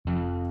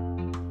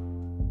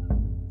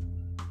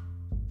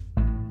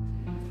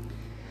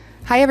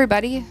Hi,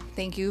 everybody.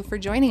 Thank you for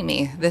joining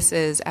me. This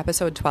is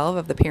episode 12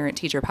 of the Parent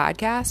Teacher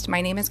Podcast. My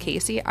name is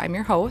Casey. I'm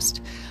your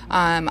host.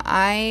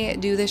 I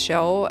do this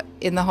show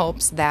in the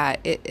hopes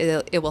that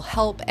it will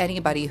help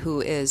anybody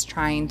who is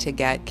trying to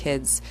get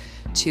kids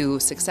to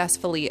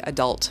successfully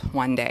adult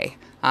one day.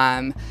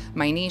 My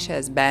niche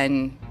has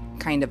been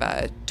kind of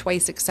a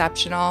twice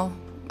exceptional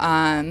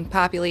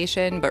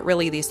population, but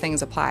really these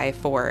things apply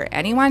for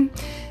anyone.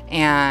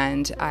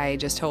 And I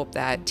just hope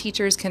that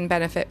teachers can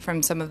benefit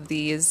from some of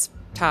these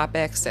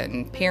topics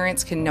and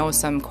parents can know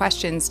some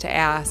questions to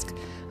ask,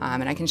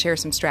 and I can share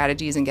some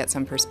strategies and get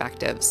some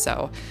perspectives.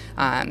 So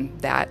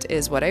that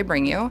is what I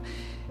bring you.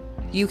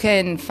 You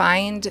can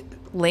find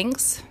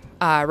links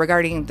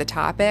regarding the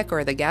topic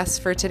or the guests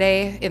for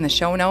today in the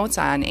show notes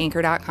on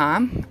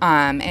anchor.com.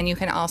 And you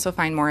can also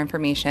find more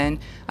information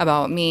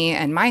about me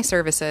and my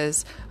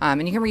services.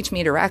 And you can reach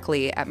me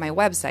directly at my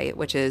website,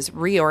 which is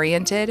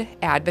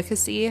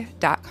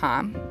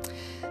reorientedadvocacy.com.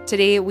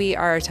 Today we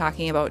are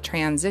talking about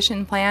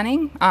transition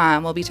planning.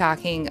 We'll be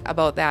talking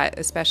about that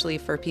especially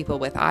for people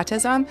with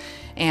autism,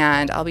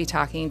 and I'll be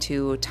talking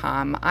to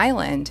Tom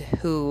Iland,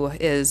 who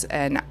is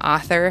an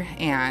author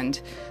and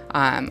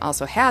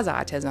also has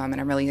autism, and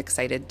I'm really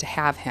excited to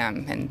have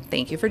him, and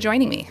thank you for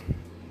joining me.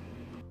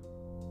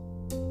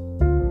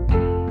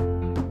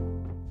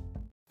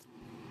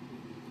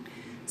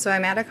 So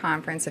I'm at a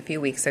conference a few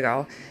weeks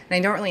ago, and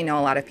I don't really know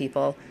a lot of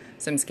people.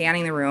 So I'm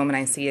scanning the room and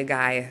I see a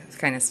guy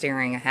kind of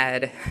staring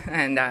ahead,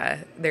 and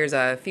there's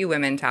a few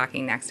women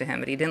talking next to him,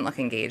 but he didn't look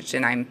engaged,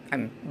 and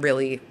I'm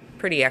really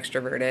pretty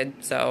extroverted.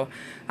 So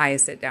I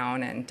sit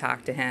down and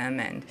talk to him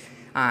and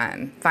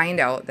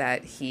find out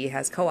that he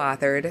has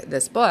co-authored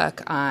this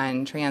book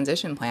on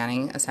transition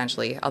planning,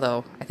 essentially,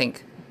 although I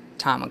think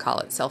Tom would call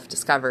it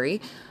self-discovery,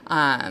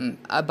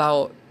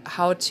 about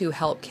how to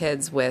help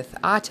kids with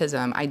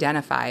autism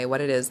identify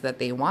what it is that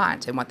they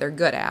want and what they're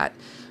good at,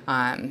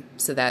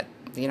 so that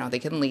they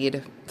can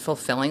lead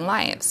fulfilling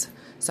lives.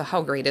 So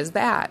how great is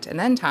that? And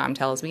then Tom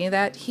tells me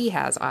that he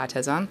has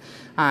autism.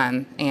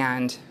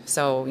 And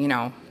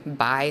so,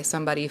 by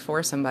somebody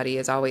for somebody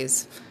is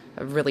always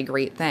a really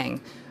great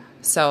thing.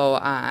 So,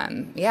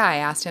 I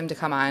asked him to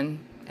come on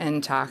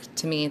and talk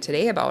to me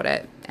today about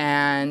it.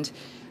 And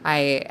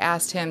I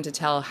asked him to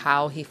tell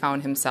how he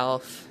found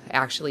himself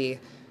actually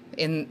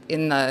in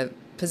the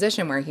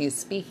position where he's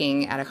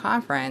speaking at a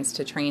conference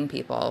to train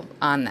people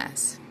on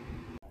this.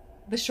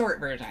 The short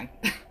version.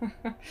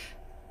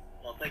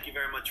 Well, thank you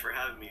very much for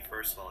having me,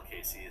 first of all,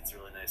 Casey. It's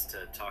really nice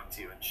to talk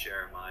to you and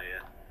share my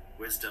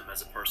wisdom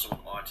as a person with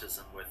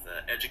autism with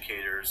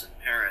educators and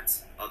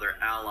parents, other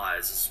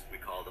allies, as we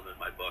call them in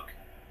my book,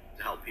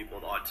 to help people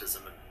with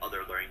autism and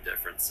other learning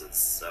differences.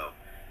 So,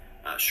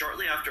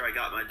 shortly after I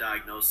got my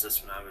diagnosis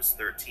when I was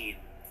 13,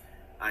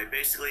 I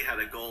basically had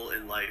a goal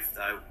in life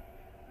that I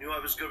knew I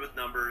was good with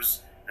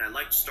numbers, and I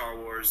liked Star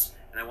Wars,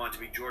 and I wanted to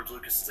be George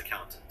Lucas's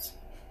accountant.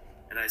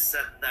 And I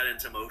set that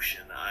into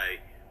motion. I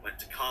went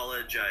to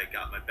college, I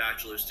got my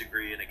bachelor's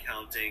degree in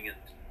accounting and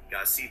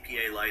got a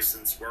CPA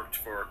license, worked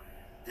for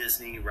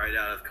Disney right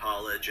out of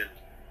college, and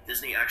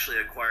Disney actually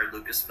acquired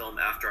Lucasfilm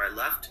after I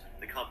left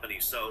the company.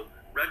 So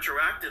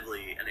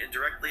retroactively and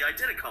indirectly, I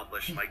did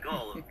accomplish my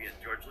goal of being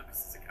George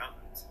Lucas's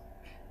accountant.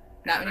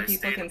 Not many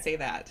people can say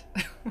that.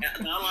 Yeah,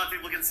 not a lot of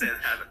people can say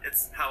that.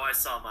 It's how I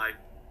saw my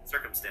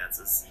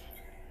circumstances.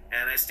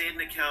 And I stayed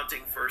in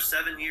accounting for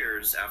 7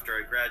 years after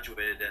I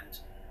graduated, and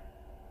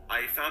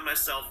I found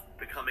myself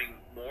becoming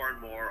more and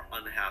more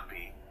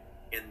unhappy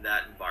in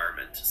that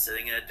environment,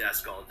 sitting at a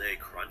desk all day,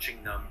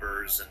 crunching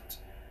numbers, and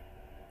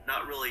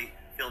not really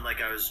feeling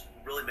like I was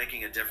really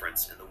making a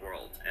difference in the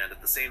world. And at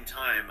the same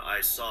time,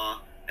 I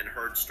saw and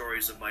heard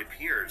stories of my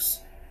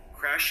peers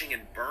crashing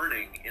and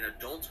burning in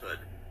adulthood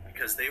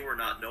because they were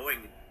not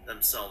knowing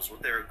themselves,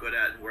 what they were good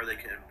at, and where they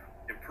can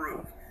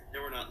improve. They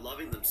were not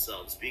loving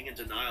themselves, being in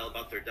denial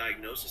about their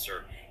diagnosis,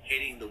 or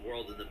hating the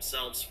world and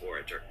themselves for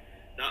it, or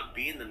not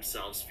being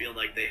themselves, feeling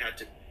like they had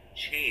to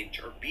change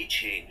or be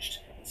changed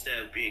instead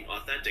of being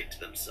authentic to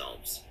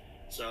themselves.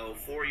 So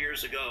 4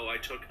 years ago, I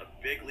took a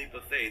big leap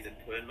of faith and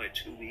put in my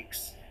 2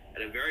 weeks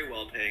at a very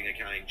well-paying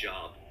accounting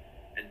job.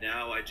 And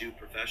now I do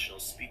professional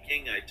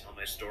speaking. I tell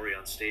my story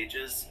on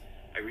stages.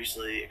 I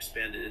recently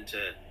expanded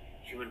into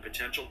human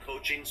potential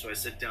coaching, so I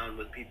sit down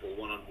with people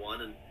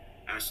one-on-one and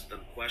ask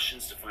them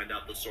questions to find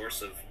out the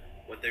source of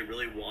what they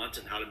really want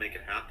and how to make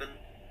it happen.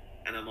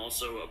 And I'm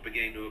also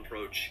beginning to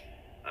approach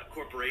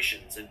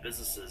corporations and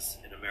businesses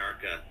in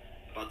America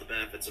about the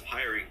benefits of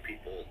hiring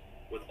people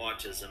with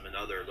autism and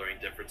other learning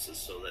differences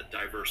so that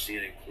diversity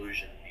and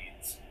inclusion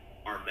needs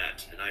are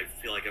met. And I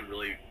feel like I'm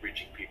really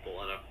reaching people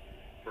on a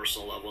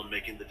personal level and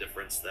making the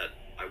difference that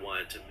I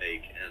wanted to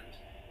make. And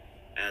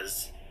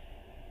as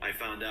I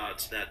found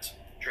out that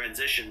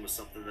transition was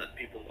something that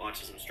people with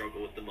autism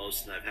struggle with the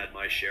most, and I've had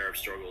my share of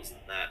struggles in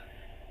that,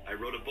 I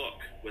wrote a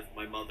book with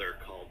my mother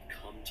called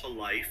Come to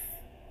Life,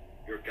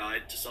 Your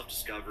Guide to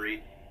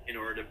Self-Discovery, in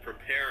order to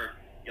prepare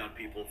young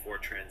people for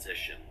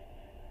transition.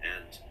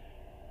 And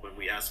when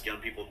we ask young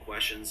people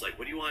questions like,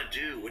 what do you want to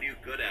do? What are you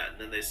good at? And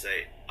then they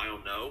say, I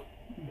don't know.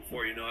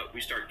 Before you know it,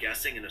 we start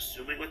guessing and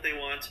assuming what they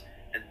want.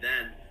 And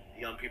then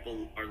the young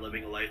people are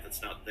living a life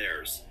that's not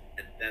theirs.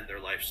 And then their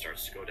life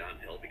starts to go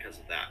downhill because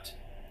of that.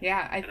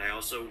 Yeah. And I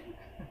also,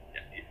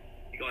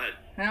 you go ahead.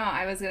 No,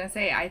 I was going to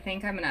say, I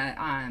think I'm going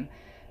to,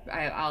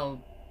 I'll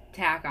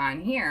tack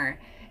on here.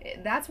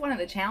 That's one of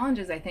the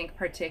challenges, I think,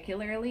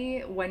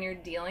 particularly when you're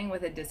dealing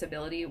with a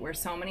disability where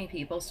so many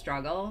people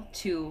struggle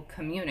to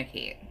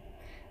communicate.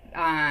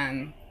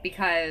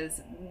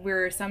 Because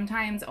we're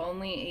sometimes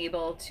only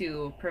able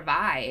to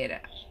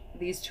provide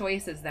these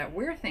choices that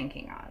we're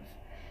thinking of.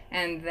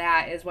 And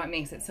that is what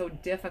makes it so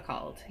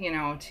difficult,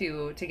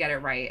 to get it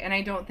right. And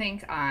I don't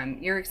think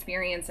your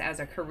experience as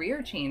a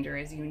career changer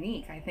is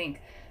unique. I think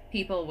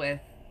people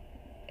with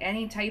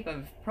any type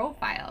of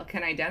profile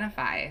can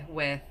identify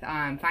with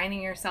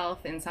finding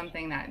yourself in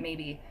something that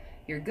maybe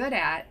you're good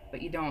at,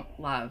 but you don't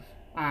love.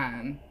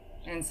 And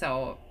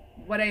so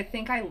what I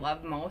think I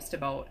love most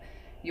about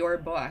your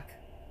book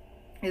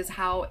is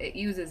how it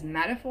uses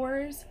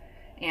metaphors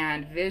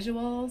and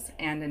visuals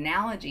and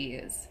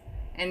analogies.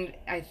 And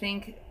I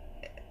think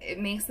it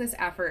makes this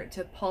effort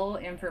to pull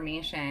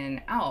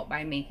information out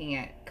by making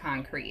it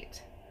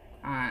concrete.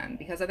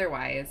 Because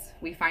otherwise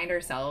we find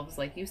ourselves,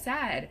 like you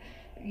said,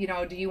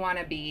 do you want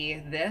to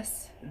be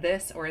this,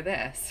 or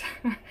this?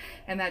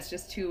 And that's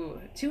just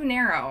too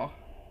narrow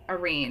a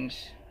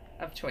range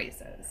of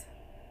choices.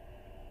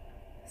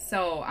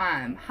 So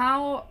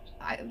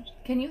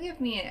can you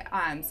give me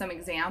some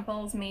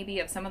examples maybe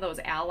of some of those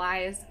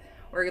allies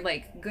or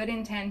like good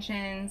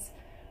intentions,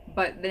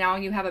 but now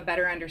you have a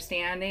better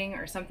understanding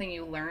or something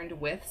you learned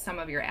with some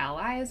of your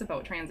allies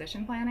about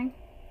transition planning?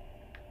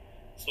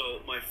 So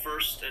my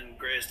first and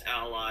greatest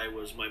ally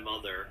was my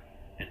mother,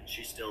 and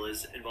she still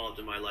is involved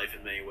in my life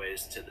in many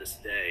ways to this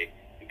day,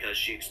 because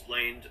she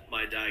explained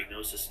my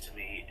diagnosis to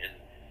me and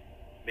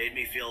made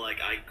me feel like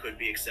I could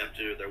be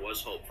accepted or there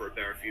was hope for a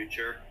better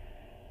future.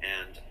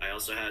 And I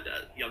also had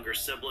younger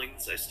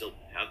siblings. I still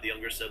have the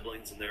younger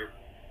siblings, and they're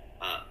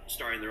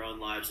starting their own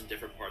lives in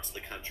different parts of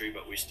the country,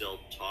 but we still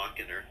talk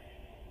and are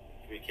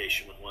in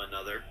communication with one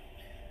another.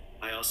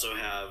 I also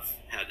have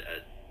had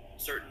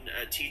certain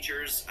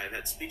teachers. I've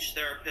had speech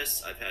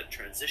therapists. I've had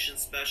transition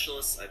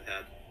specialists. I've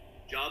had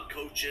job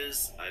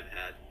coaches. I've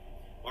had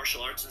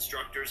martial arts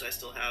instructors. I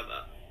still have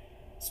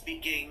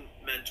speaking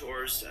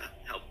mentors to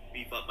help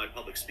beef up my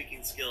public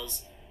speaking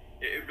skills.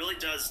 It really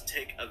does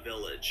take a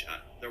village.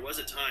 There was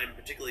a time,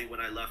 particularly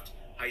when I left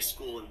high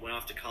school and went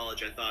off to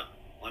college, I thought,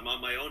 well, I'm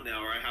on my own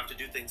now, or I have to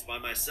do things by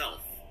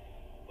myself.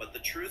 But the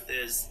truth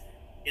is,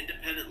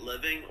 independent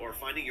living or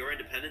finding your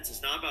independence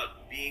is not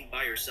about being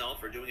by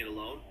yourself or doing it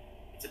alone.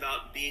 It's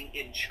about being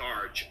in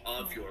charge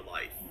of your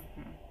life.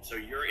 Mm-hmm. So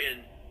you're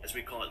in, as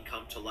we call it in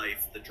Come to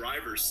Life, the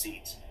driver's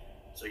seat.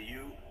 So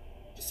you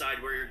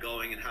decide where you're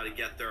going and how to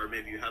get there, or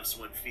maybe you have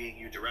someone feeding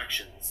you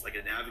directions, like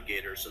a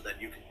navigator, so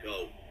that you can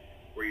go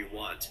where you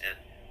want. And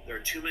there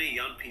are too many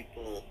young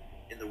people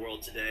in the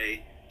world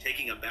today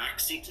taking a back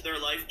seat to their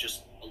life,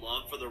 just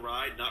along for the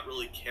ride, not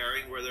really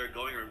caring where they're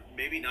going, or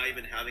maybe not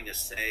even having a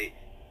say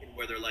in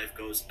where their life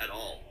goes at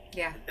all.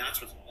 Yeah. And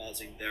that's what's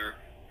causing their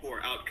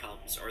poor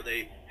outcomes, or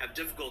they have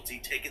difficulty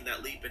taking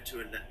that leap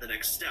into the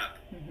next step.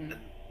 Mm-hmm.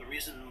 And the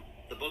reason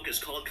the book is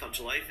called Come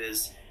to Life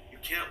is you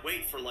can't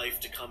wait for life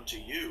to come to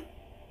you.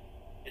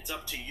 It's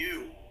up to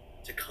you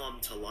to come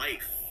to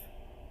life.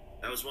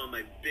 That was one of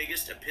my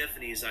biggest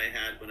epiphanies I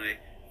had when I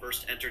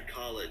first entered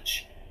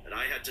college, that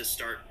I had to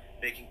start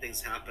making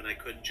things happen. I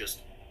couldn't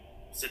just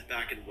sit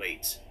back and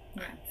wait.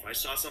 Yeah. If I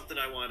saw something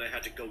I wanted, I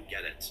had to go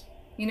get it.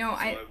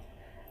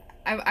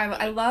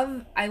 I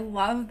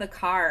love the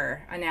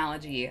car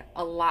analogy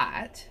a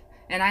lot,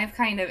 and I've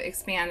kind of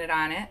expanded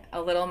on it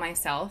a little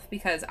myself,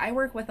 because I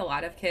work with a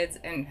lot of kids,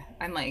 and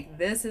I'm like,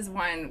 this is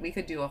one we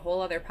could do a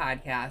whole other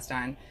podcast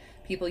on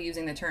people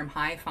using the term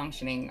high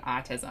functioning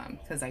autism,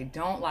 because I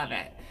don't love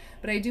it.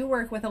 But I do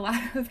work with a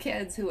lot of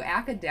kids who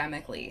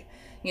academically,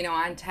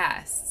 on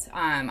tests,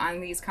 on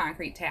these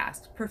concrete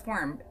tasks,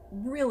 perform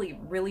really,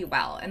 really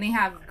well, and they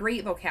have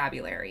great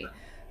vocabulary.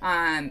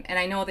 And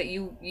I know that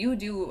you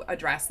do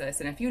address this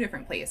in a few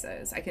different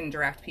places. I can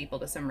direct people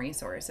to some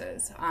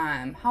resources.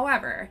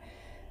 However,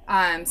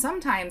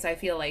 sometimes I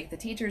feel like the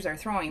teachers are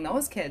throwing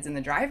those kids in the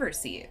driver's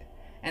seat,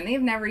 and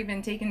they've never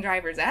even taken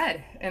driver's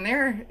ed, and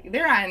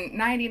they're on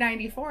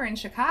 90-94 in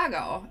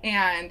Chicago,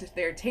 and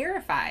they're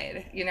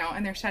terrified,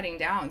 and they're shutting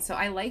down. So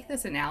I like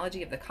this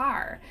analogy of the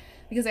car,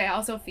 because I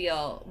also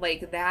feel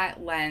like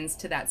that lends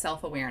to that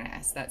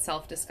self-awareness, that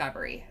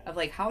self-discovery of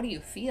like, how do you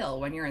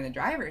feel when you're in the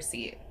driver's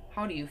seat?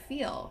 How do you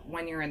feel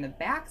when you're in the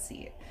back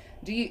seat?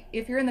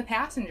 If you're in the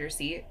passenger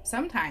seat,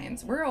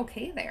 sometimes we're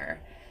okay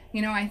there.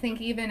 I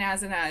think even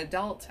as an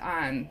adult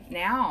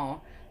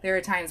now, there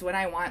are times when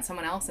I want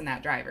someone else in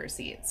that driver's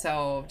seat.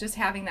 So just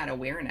having that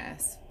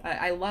awareness.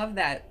 I love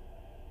that.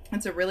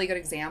 It's a really good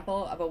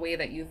example of a way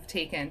that you've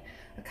taken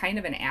a kind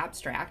of an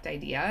abstract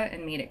idea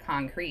and made it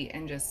concrete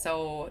and just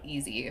so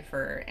easy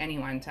for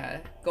anyone to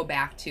go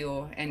back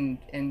to and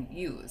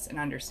use and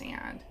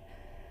understand.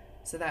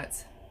 So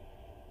that's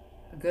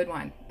a good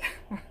one.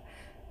 Well,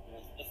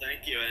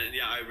 thank you. And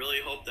yeah, I really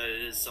hope that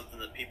it is something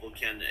that people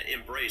can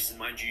embrace. And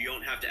mind you, you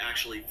don't have to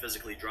actually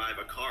physically drive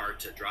a car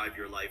to drive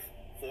your life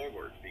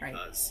forward, Right.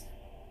 because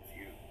if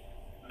you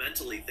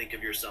mentally think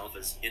of yourself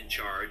as in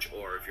charge,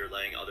 or if you're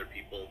letting other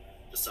people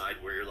decide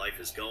where your life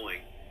is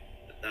going,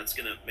 that's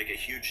going to make a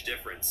huge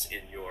difference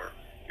in your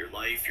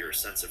life, your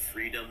sense of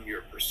freedom,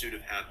 your pursuit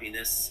of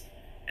happiness.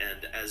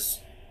 And as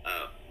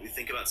we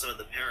think about some of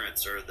the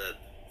parents or the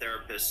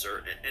therapists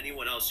or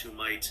anyone else who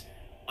might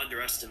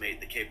underestimate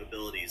the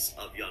capabilities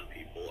of young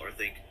people, or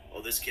think,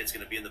 oh, this kid's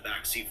going to be in the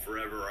back seat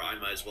forever, or I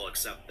might as well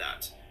accept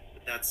that.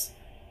 But that's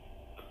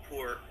a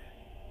poor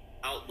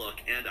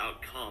outlook and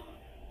outcome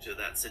to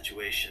that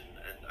situation.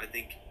 And I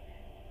think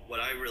what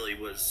I really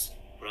was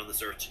put on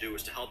this earth to do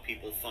was to help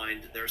people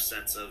find their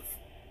sense of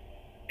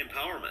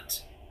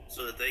empowerment,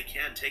 so that they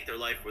can take their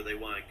life where they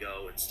want to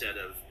go, instead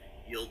of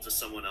yield to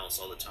someone else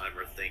all the time,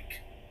 or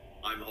think,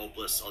 I'm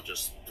hopeless, I'll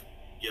just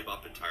give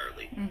up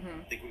entirely.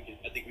 Mm-hmm.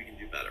 I think we can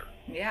do better.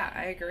 Yeah,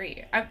 I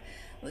agree.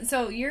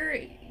 So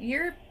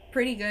you're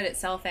pretty good at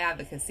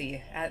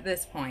self-advocacy at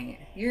this point.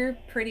 You're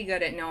pretty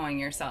good at knowing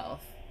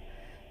yourself,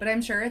 but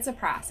I'm sure it's a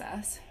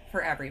process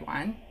for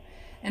everyone.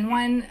 And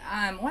one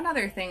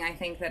other thing I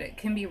think that it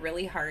can be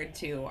really hard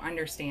to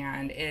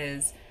understand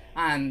is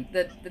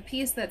the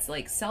piece that's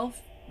like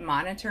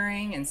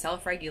self-monitoring and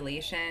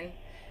self-regulation.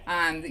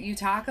 That you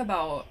talk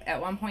about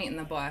at one point in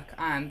the book.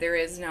 There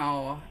is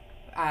no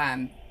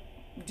um,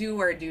 do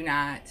or do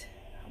not.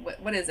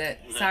 What is it?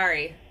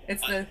 Sorry,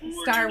 it's the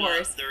Star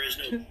Wars. There is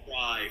no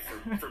try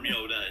from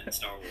Yoda in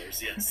Star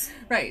Wars. Yes.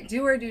 Right.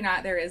 Do or do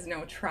not. There is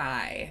no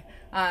try.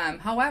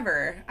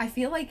 However, I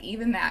feel like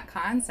even that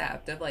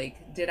concept of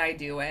like, did I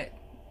do it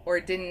or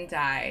didn't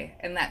I,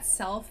 and that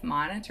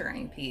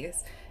self-monitoring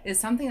piece is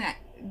something that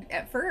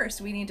at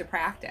first we need to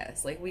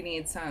practice. Like, we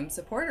need some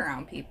support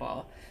around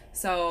people.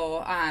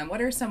 So,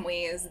 what are some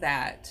ways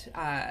that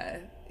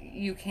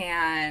you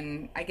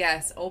can, I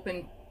guess,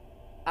 open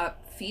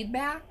up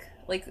feedback?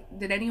 Like,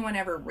 did anyone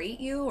ever rate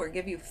you or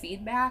give you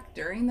feedback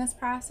during this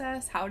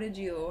process? How did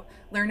you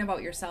learn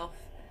about yourself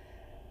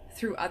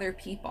through other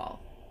people?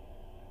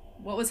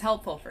 What was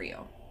helpful for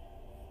you?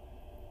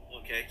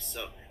 Okay,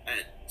 so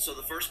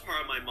the first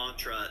part of my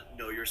mantra,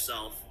 know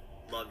yourself,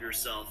 love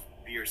yourself,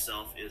 be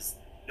yourself, is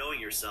knowing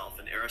yourself.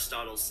 And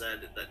Aristotle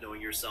said that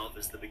knowing yourself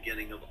is the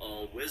beginning of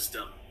all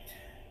wisdom.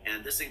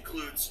 And this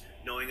includes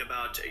knowing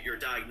about your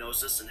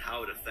diagnosis and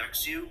how it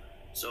affects you.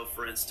 So,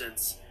 for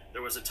instance,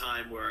 there was a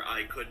time where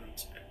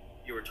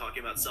you were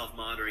talking about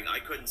self-monitoring, I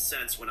couldn't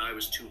sense when I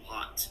was too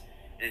hot.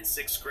 And in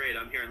 6th grade,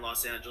 I'm here in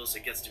Los Angeles,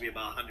 it gets to be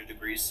about 100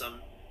 degrees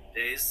some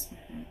days.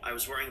 I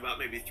was wearing about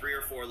maybe 3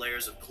 or 4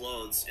 layers of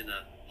clothes in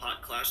a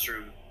hot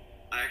classroom.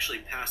 I actually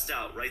passed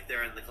out right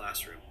there in the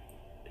classroom.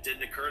 It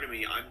didn't occur to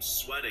me, I'm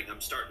sweating,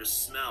 I'm starting to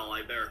smell,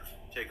 I better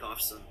take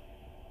off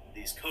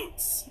these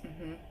coats.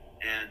 Mm-hmm.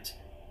 And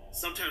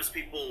sometimes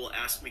people will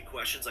ask me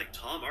questions like,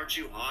 Tom, aren't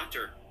you hot?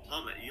 Or,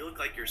 Tom, you look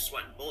like you're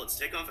sweating bullets,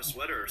 take off a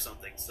sweater or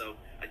something. So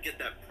I'd get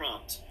that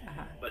prompt.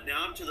 But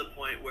now I'm to the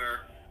point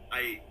where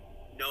I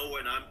know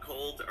when I'm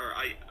cold, or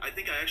I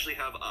think I actually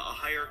have a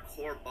higher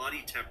core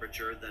body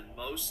temperature than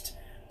most.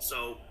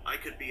 So I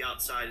could be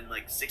outside in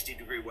like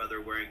 60-degree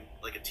weather wearing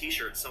like a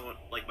t-shirt. Someone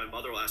like my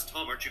mother will ask,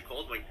 Tom, aren't you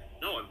cold? I'm like,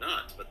 no, I'm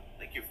not, but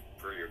thank you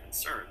for your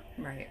concern.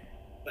 Right.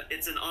 But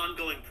it's an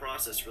ongoing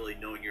process, really,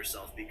 knowing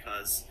yourself,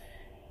 because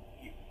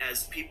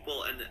as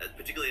people, and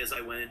particularly as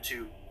I went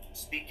into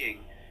speaking,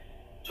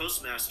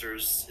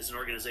 Toastmasters is an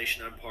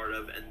organization I'm part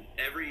of, and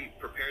every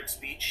prepared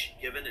speech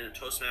given in a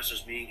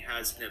Toastmasters meeting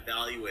has an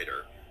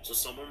evaluator. So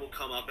someone will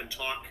come up and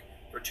talk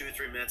for 2 or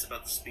 3 minutes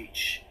about the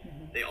speech.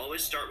 Mm-hmm. They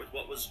always start with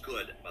what was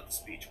good about the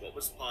speech, what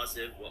was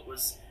positive, what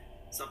was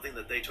something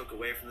that they took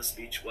away from the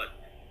speech, what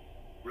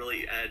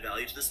really added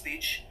value to the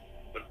speech.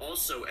 But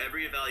also,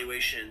 every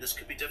evaluation, this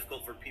could be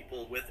difficult for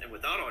people with and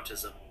without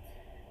autism,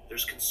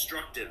 there's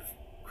constructive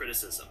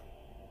criticism,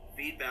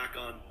 feedback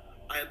on,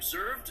 I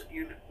observed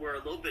you were a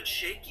little bit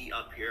shaky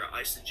up here.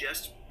 I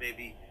suggest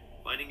maybe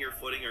finding your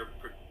footing, or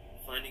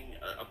finding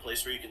a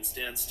place where you can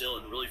stand still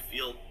and really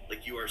feel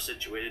like you are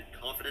situated,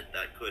 confident.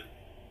 That could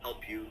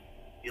help you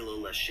be a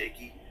little less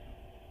shaky.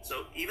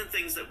 So even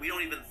things that we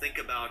don't even think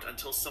about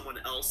until someone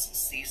else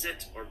sees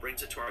it or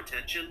brings it to our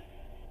attention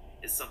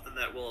is something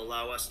that will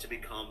allow us to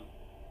become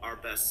our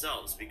best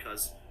selves,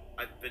 because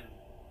I've been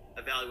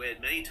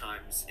evaluated many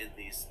times in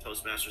these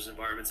Toastmasters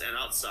environments and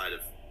outside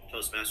of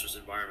Toastmasters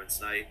environments,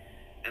 and I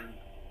am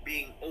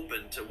being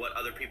open to what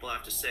other people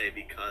have to say,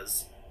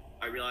 because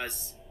I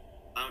realize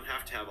I don't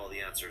have to have all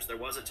the answers. There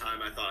was a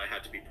time I thought I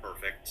had to be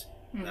perfect,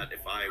 that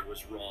if I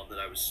was wrong, that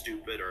I was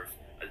stupid, or if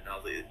I didn't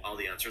have all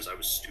the answers, I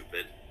was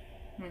stupid.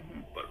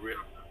 Mm-hmm.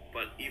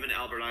 But even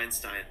Albert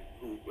Einstein,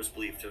 who was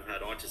believed to have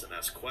had autism,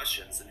 asked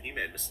questions, and he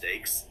made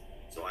mistakes,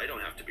 so I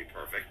don't have to be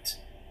perfect.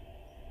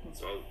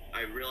 So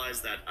I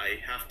realized that I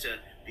have to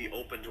be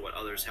open to what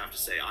others have to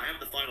say. I have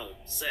the final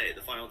say,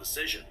 the final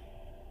decision,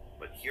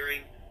 but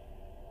hearing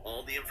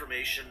all the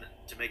information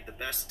to make the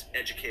best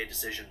educated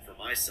decision for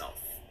myself,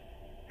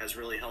 has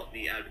really helped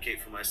me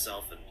advocate for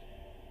myself and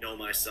know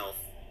myself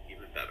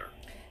even better.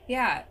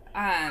 Yeah.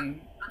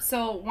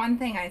 So one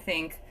thing I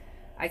think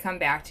I come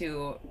back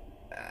to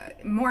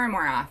more and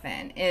more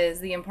often is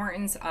the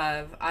importance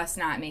of us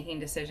not making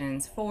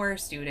decisions for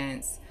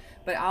students,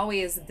 but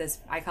always this,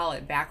 I call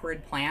it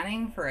backward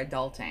planning for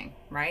adulting,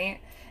 right?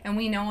 And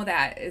we know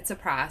that it's a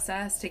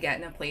process to get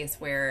in a place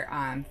where,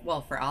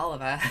 well, for all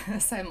of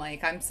us,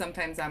 I'm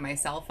sometimes on my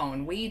cell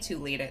phone way too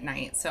late at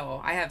night.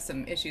 So I have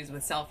some issues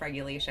with self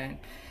regulation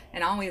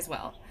and always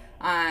will.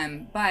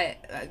 But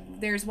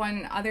there's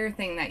one other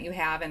thing that you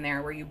have in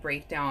there where you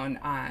break down,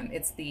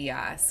 it's the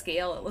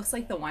scale. It looks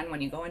like the one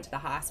when you go into the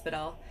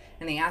hospital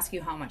and they ask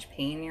you how much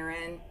pain you're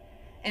in.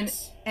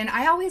 And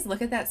I always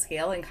look at that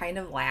scale and kind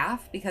of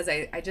laugh because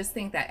I just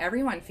think that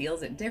everyone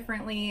feels it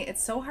differently.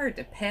 It's so hard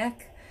to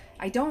pick.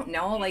 I don't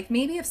know. Like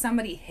maybe if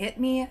somebody hit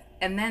me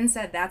and then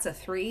said that's a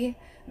 3,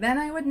 then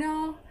I would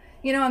know.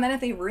 And then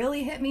if they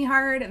really hit me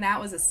hard and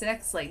that was a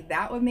 6, like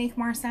that would make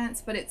more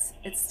sense. But it's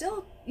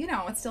still,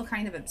 it's still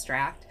kind of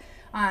abstract.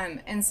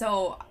 And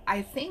so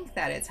I think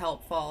that it's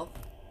helpful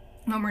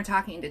when we're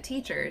talking to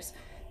teachers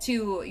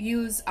to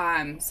use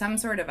some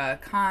sort of a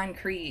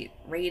concrete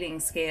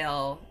rating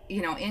scale,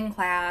 in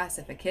class.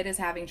 If a kid is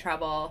having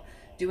trouble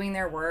doing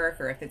their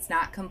work or if it's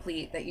not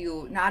complete, that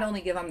you not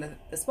only give them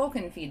the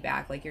spoken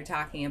feedback like you're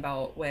talking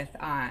about with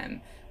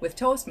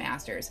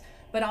Toastmasters,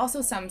 but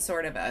also some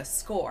sort of a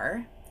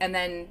score. And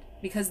then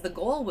because the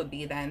goal would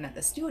be then that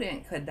the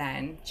student could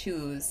then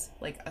choose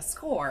like a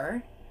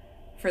score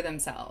for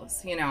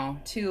themselves,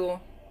 2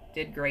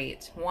 did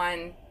great,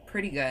 1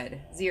 pretty good,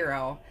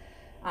 0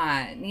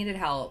 needed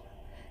help.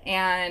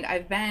 And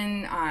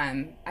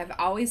I've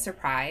always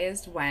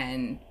surprised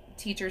when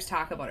teachers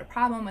talk about a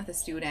problem with a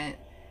student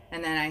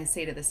and then I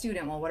say to the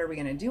student, well, what are we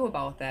going to do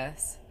about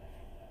this?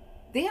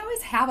 They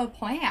always have a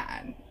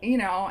plan,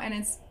 and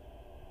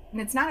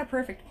it's not a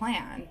perfect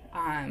plan.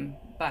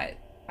 But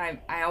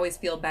I always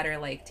feel better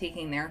like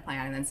taking their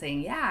plan and then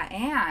saying, yeah,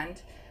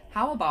 and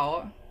how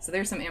about, so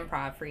there's some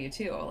improv for you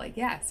too, like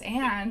yes,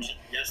 and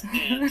yes,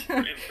 and for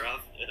improv,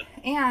 yeah.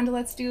 And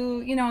let's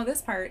do,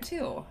 this part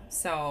too.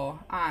 So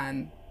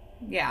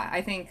yeah,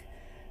 I think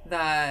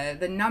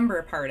the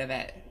number part of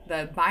it,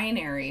 the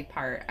binary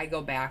part, I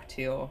go back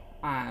to,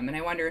 and I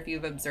wonder if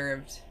you've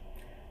observed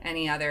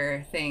any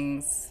other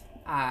things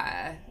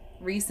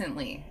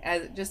recently,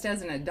 as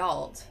an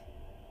adult.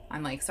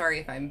 I'm like, sorry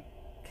if I'm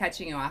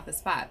catching you off the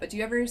spot, but do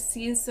you ever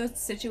see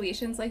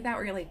situations like that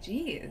where you're like,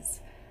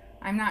 geez,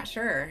 I'm not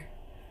sure.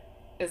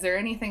 Is there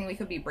anything we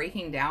could be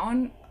breaking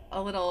down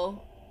a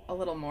little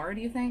more,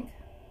 do you think?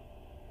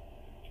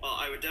 Well,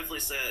 I would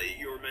definitely say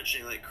you were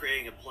mentioning like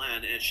creating a plan,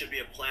 and it should be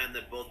a plan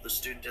that both the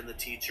student and the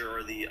teacher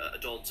or the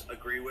adult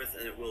agree with,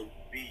 and it will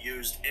be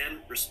used and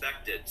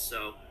respected.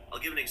 So I'll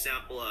give an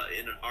example.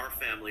 In our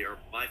family, or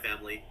my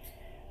family,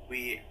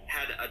 we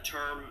had a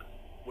term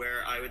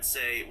where I would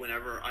say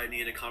whenever I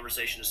needed a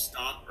conversation to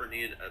stop or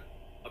needed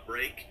a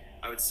break,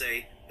 I would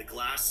say the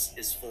glass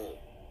is full.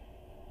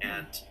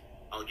 And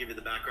I'll give you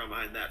the background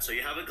behind that. So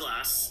you have a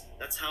glass,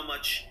 that's how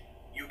much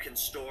you can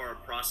store or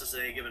process at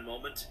any given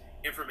moment.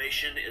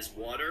 Information is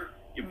water.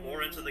 You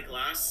pour into the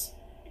glass,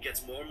 it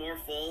gets more and more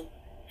full.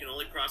 You can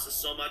only process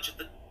so much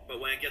but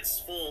when it gets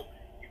full,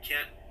 you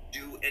can't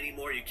do any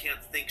more. You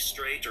can't think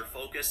straight or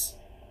focus.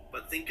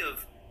 But think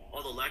of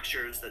all the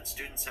lectures that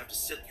students have to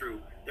sit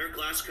through. Their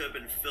glass could have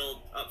been filled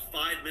up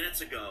 5 minutes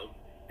ago,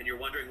 and you're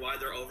wondering why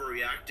they're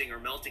overreacting or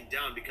melting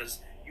down because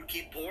you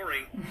keep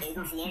pouring,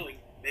 overflowing,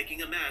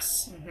 making a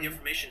mess. The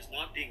information is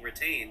not being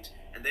retained,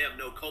 and they have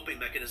no coping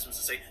mechanisms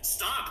to say,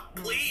 stop,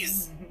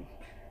 please.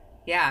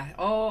 Yeah.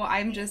 Oh,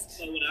 I'm just.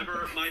 So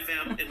whenever in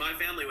my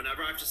family,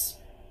 whenever I have to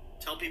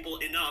tell people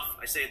enough,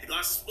 I say the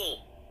glass is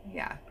full.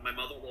 Yeah. And my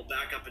mother will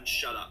back up and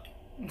shut up.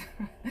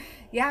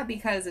 Yeah,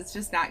 because it's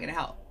just not going to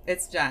help.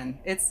 It's done.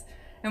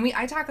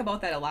 I talk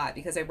about that a lot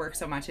because I work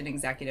so much in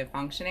executive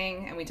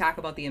functioning, and we talk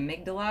about the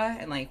amygdala,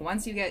 and like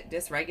once you get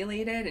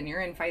dysregulated and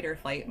you're in fight or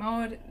flight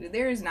mode,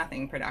 there's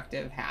nothing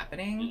productive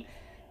happening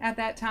at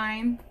that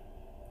time.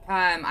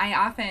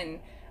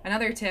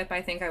 Another tip,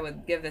 I think I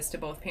would give this to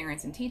both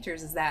parents and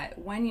teachers, is that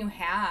when you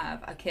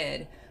have a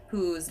kid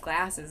whose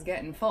glass is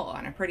getting full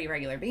on a pretty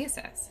regular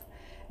basis,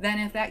 then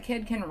if that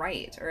kid can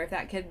write or if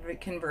that kid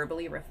can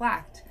verbally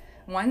reflect,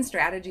 one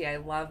strategy I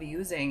love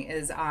using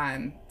is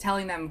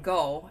telling them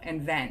go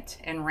and vent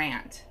and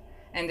rant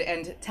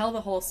and tell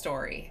the whole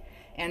story.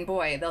 And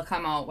boy, they'll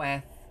come out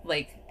with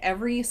like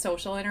every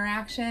social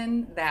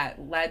interaction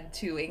that led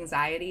to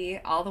anxiety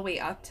all the way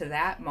up to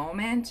that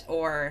moment,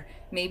 or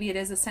maybe it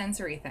is a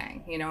sensory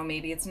thing,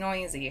 maybe it's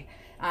noisy.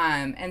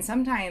 And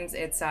sometimes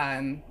it's,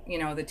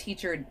 the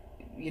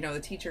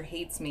teacher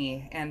hates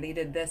me and they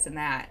did this and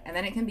that. And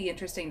then it can be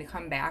interesting to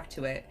come back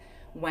to it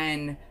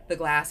when the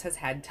glass has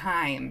had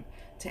time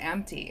to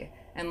empty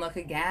and look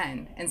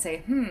again and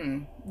say,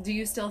 do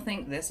you still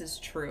think this is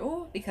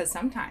true? Because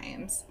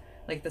sometimes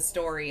like the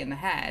story in the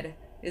head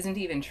isn't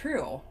even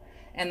true.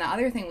 And the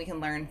other thing we can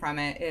learn from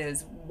it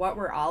is what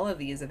were all of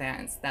these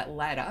events that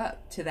led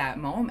up to that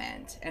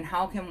moment, and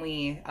how can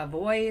we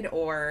avoid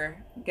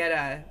or get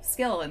a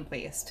skill in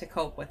place to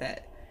cope with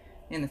it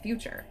in the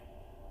future.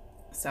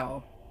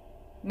 So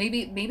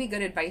maybe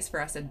good advice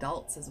for us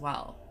adults as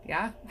well.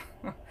 Yeah.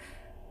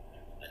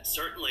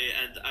 Certainly,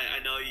 and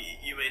I know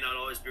you may not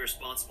always be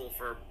responsible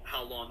for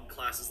how long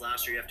classes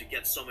last, or you have to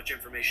get so much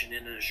information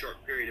in a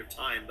short period of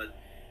time, but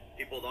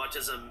people with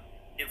autism,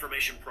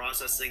 information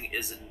processing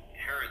is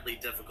inherently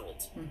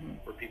difficult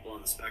for people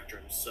on the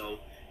spectrum. So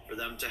for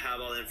them to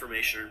have all the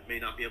information or may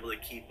not be able to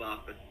keep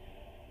up, and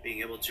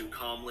being able to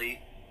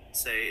calmly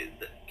say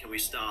that, can we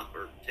stop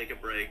or take a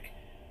break,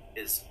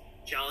 is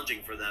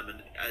challenging for them.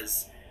 And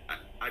as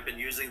I've been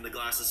using the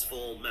glasses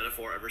full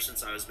metaphor ever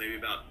since I was maybe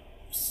about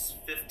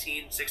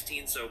 15,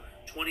 16, so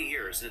 20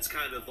 years, and it's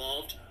kind of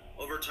evolved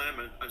over time.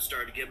 I'm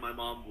starting to give my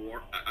mom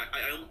more.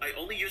 I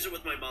only use it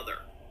with my mother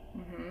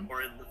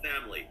or in the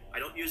family. I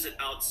don't use it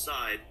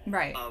outside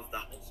of the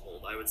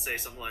household. I would say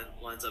some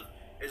lines of,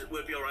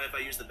 would it be all right if I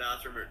use the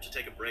bathroom or to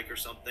take a break or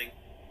something?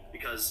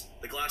 Because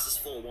the glass is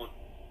full won't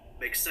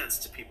make sense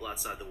to people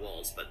outside the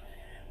walls.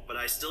 But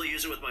I still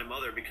use it with my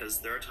mother, because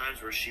there are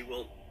times where she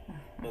will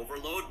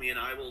overload me, and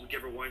I will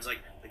give her warnings like,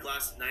 the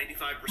glass is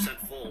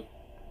 95% full.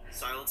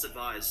 Silence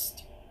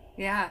advised.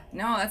 Yeah,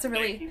 no, that's a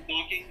really... Keep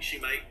talking. She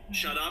might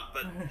shut up,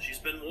 but she's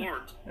been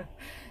warned.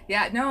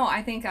 Yeah, no,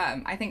 I think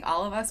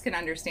all of us can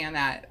understand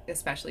that,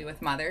 especially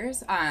with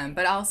mothers.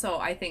 But also,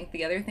 I think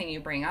the other thing you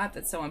bring up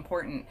that's so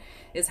important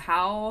is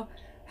how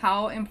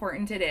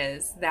important it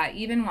is that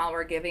even while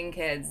we're giving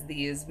kids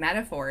these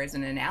metaphors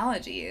and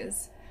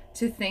analogies,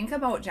 to think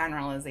about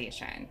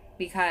generalization,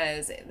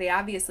 because they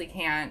obviously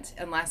can't,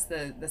 unless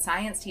the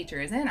science teacher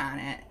is in on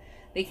it.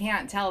 They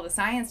can't tell the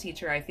science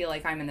teacher, I feel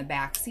like I'm in the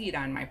back seat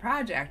on my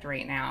project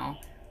right now.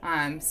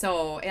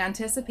 So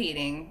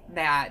anticipating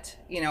that,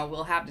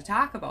 we'll have to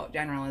talk about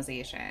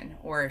generalization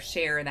or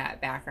share that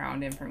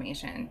background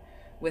information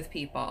with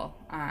people.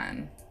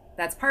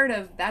 That's part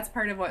of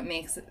what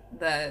makes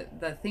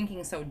the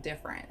thinking so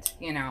different,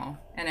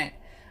 and it,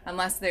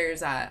 unless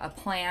there's a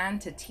plan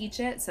to teach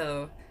it.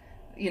 So,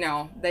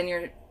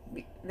 then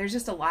there's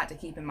just a lot to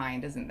keep in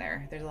mind, isn't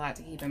there? There's a lot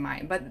to keep in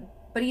mind, but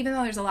even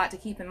though there's a lot to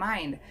keep in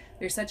mind,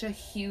 there's such a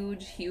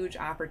huge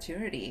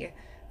opportunity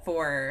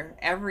for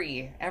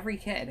every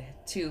kid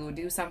to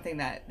do something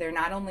that they're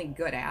not only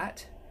good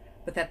at,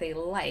 but that they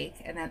like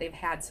and that they've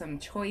had some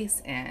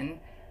choice in.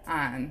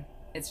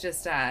 It's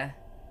just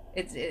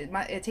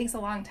it takes a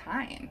long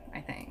time,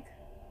 I think,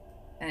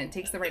 and it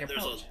takes the right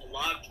approach. There's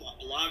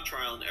a lot of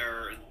trial and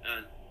error,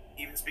 and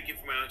even speaking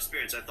from my own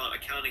experience, I thought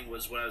accounting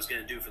was what I was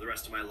going to do for the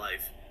rest of my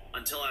life,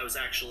 until I was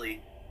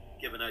actually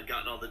given I'd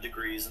gotten all the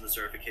degrees and the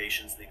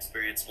certifications and the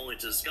experience, only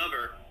to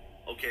discover,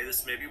 okay,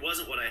 this maybe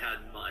wasn't what I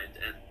had in mind.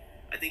 And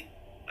I think,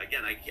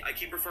 again, I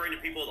keep referring to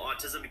people with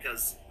autism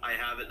because I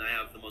have it and I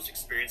have the most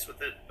experience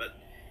with it. But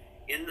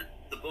in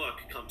the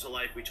book, Come to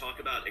Life, we talk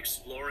about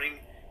exploring,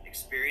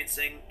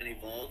 experiencing, and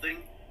evolving,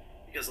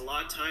 because a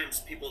lot of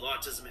times people with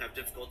autism have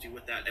difficulty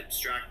with that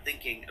abstract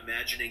thinking,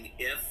 imagining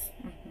if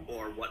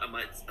or what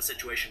a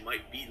situation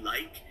might be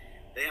like.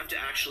 They have to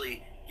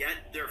actually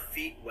get their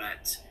feet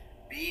wet,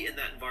 be in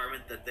that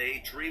environment that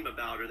they dream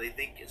about or they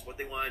think is what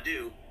they want to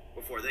do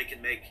before they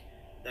can make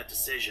that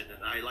decision.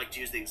 And I like to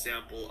use the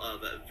example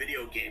of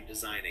video game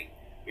designing.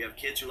 We have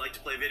kids who like to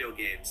play video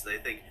games. They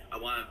think, I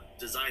want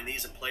to design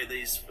these and play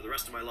these for the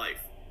rest of my life.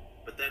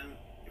 But then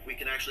if we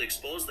can actually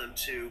expose them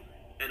to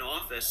an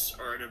office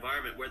or an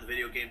environment where the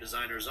video game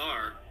designers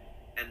are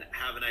and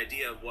have an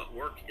idea of what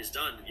work is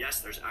done, yes,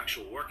 there's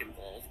actual work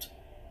involved,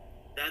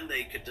 then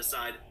they could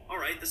decide, all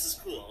right, this is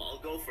cool, I'll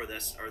go for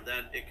this. Or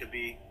then it could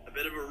be a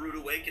bit of a rude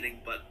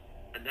awakening, but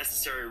a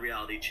necessary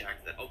reality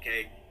check that,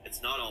 okay,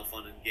 it's not all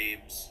fun and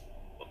games,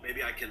 but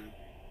maybe I can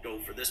go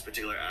for this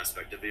particular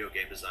aspect of video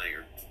game design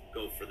or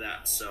go for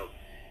that. So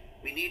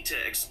we need to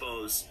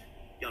expose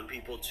young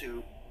people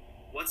to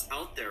what's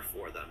out there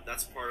for them.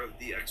 That's part of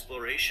the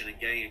exploration and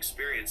getting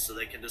experience, so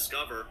they can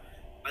discover,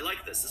 I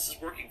like this is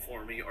working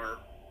for me, or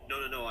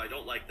no, I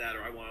don't like that,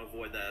 or I want to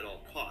avoid that at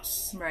all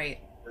costs. Right.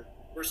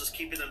 Versus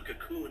keeping them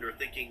cocooned or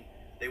thinking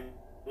they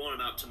won't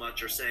amount to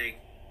much, or saying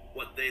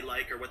what they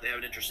like or what they have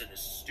an interest in is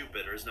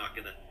stupid or is not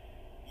going to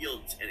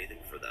yield anything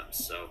for them.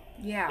 So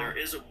there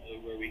is a way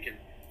where we can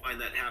find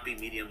that happy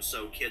medium,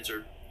 so kids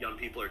or young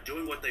people are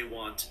doing what they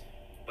want,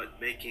 but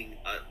making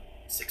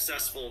a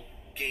successful,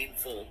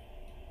 gainful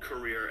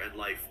career and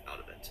life out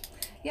of it.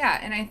 Yeah,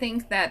 and I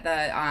think that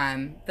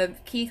the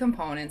key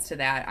components to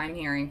that I'm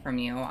hearing from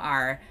you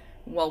are,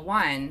 well,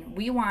 one,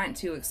 we want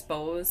to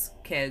expose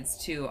kids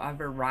to a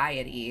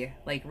variety,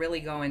 like really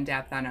go in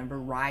depth on a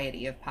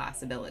variety of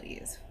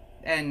possibilities.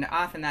 And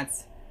often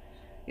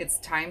it's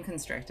time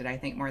constricted, I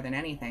think, more than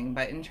anything.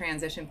 But in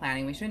transition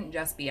planning, we shouldn't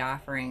just be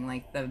offering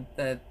like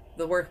the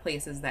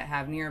workplaces that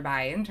have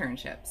nearby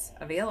internships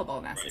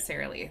available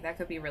necessarily. Right. That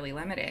could be really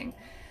limiting.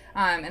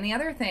 And the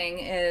other thing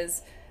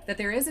is that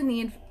there is a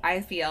need,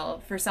 I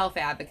feel, for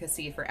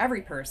self-advocacy for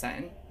every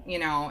person, You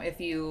know, if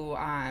you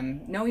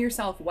know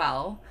yourself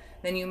well,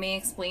 then you may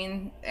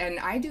explain, and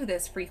I do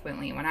this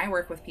frequently when I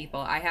work with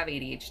people. I have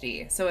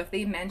ADHD. So if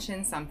they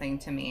mention something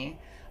to me,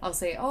 I'll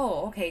say,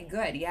 oh, okay,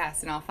 good,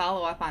 yes, and I'll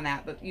follow up on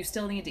that, but you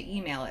still need to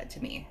email it to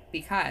me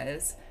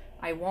because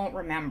I won't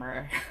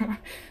remember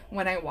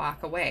when I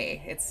walk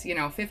away. It's,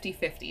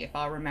 50-50 if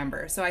I'll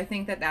remember. So I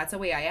think that that's a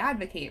way I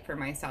advocate for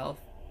myself,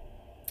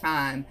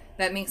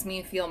 that makes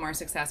me feel more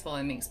successful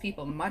and makes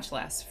people much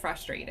less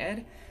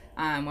frustrated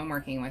when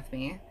working with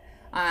me.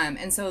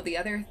 And so the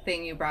other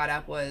thing you brought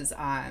up was,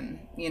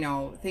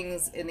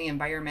 things in the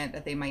environment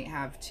that they might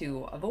have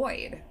to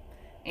avoid.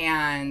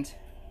 And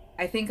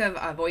I think of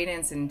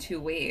avoidance in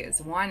two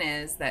ways. One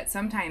is that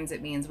sometimes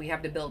it means we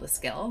have to build a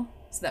skill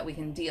so that we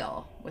can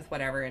deal with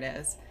whatever it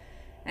is.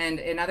 And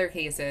in other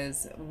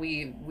cases,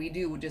 we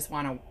do just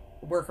want to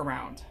work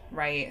around,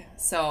 right?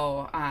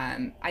 So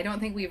I don't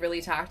think we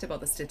really talked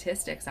about the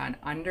statistics on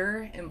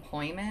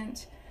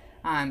underemployment,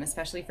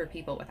 especially for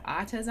people with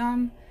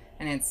autism.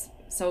 And it's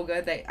so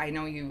good that I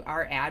know you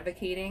are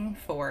advocating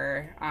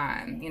for,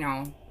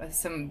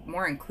 some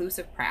more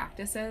inclusive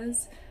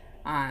practices.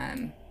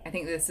 I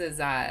think this is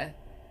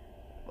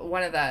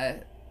one of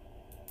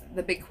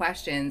the big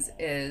questions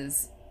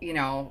is,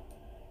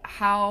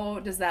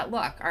 how does that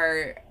look?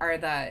 Are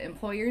the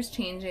employers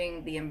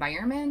changing the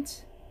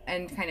environment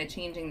and kind of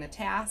changing the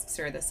tasks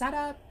or the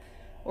setup?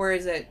 Or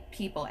is it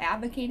people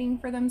advocating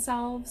for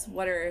themselves?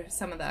 What are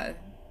some of the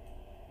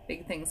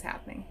big things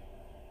happening?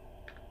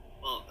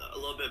 Well, a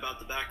little bit about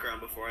the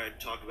background before I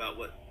talk about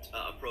what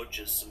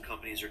approaches some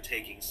companies are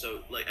taking.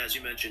 So, like as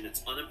you mentioned,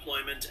 it's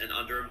unemployment and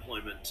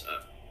underemployment,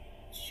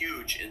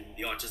 huge in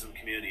the autism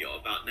community.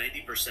 About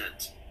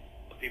 90%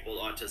 of people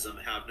with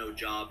autism have no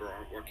job or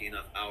aren't working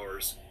enough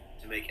hours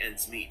to make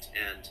ends meet.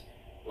 And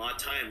a lot of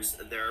times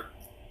their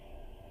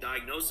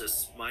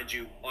diagnosis, mind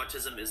you,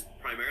 autism is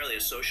primarily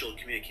a social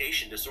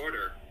communication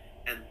disorder.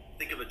 And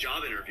think of a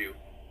job interview.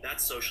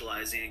 That's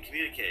socializing and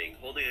communicating,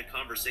 holding a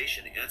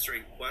conversation,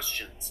 answering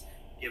questions,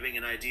 giving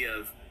an idea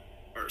of,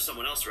 or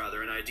someone else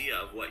rather, an idea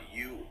of what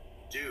you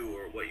do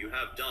or what you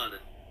have done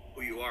and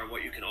who you are and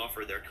what you can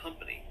offer their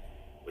company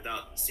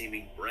without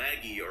seeming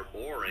braggy or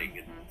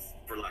boring,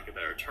 for lack of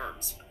better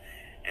terms.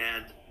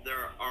 And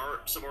there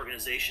are some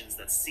organizations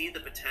that see the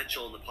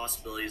potential and the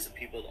possibilities of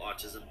people with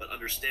autism, but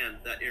understand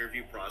that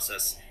interview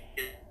process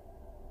is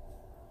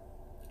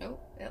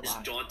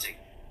daunting,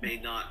 may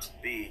not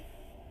be.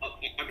 Oh,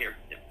 I'm here.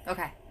 Yeah.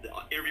 Okay. The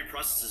interview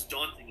process is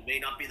daunting. It may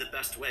not be the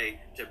best way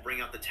to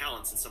bring out the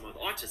talents in someone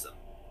with autism.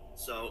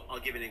 So I'll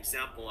give you an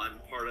example. I'm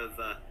part of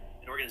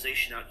an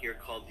organization out here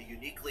called the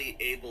Uniquely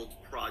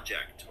Abled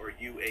Project, or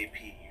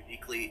UAP,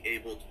 Uniquely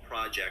Abled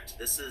Project.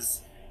 This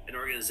is an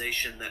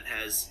organization that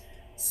has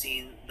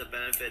seen the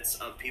benefits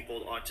of people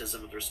with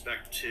autism with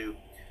respect to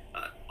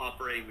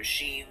operating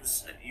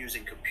machines,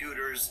 using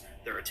computers,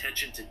 their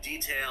attention to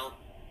detail,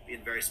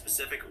 being very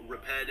specific,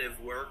 repetitive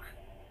work.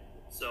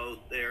 So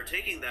they are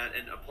taking that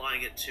and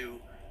applying it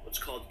to what's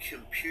called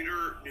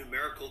computer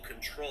numerical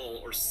control,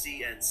 or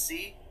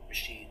CNC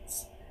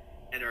machines,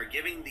 and are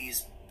giving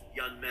these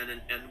young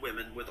men and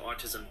women with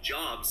autism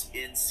jobs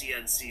in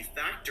CNC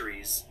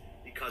factories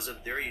because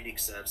of their unique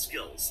set of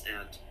skills.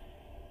 And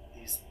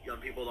these young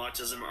people with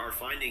autism are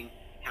finding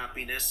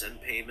happiness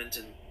and payment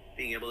and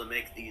being able to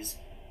make these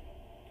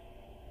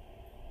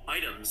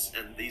items,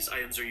 and these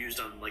items are used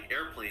on like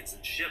airplanes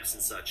and ships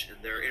and such, and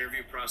their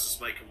interview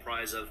process might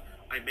comprise of,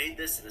 I made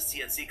this in a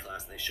CNC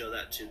class, and they show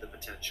that to the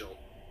potential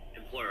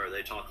employer.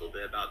 They talk a little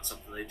bit about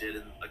something they did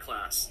in a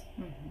class.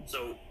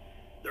 So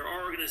there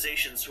are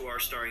organizations who are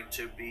starting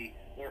to be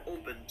more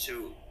open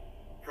to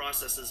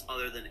processes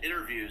other than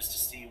interviews to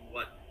see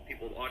what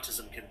people with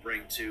autism can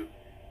bring to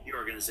the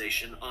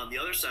organization. On the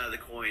other side of the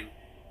coin,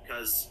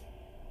 because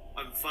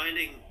I'm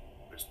finding,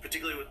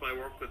 particularly with my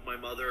work with my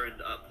mother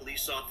and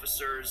police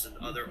officers and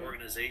other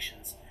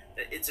organizations,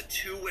 that it's a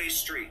two-way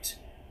street.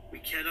 We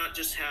cannot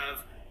just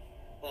have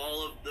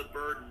all of the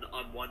burden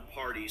on one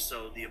party,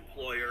 so the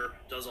employer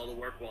does all the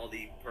work while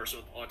the person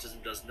with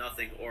autism does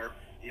nothing, or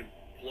the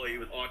employee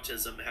with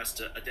autism has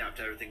to adapt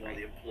to everything while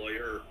the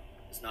employer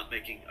is not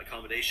making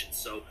accommodations.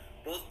 So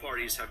both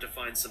parties have to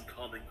find some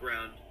common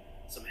ground,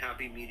 some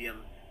happy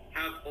medium,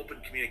 have open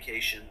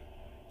communication,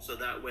 so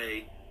that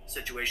way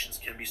situations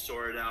can be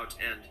sorted out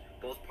and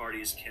both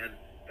parties can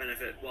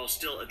benefit while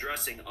still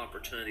addressing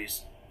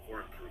opportunities for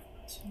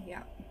improvement.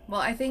 Yeah.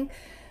 Well, I think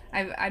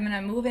I'm going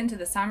to move into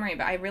the summary,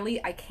 but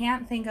I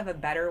can't think of a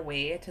better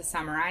way to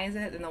summarize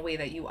it than the way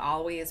that you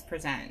always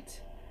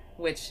present,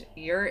 which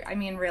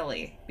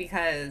really,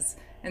 because,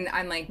 and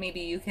I'm like,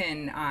 maybe you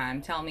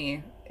can tell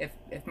me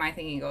if my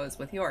thinking goes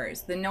with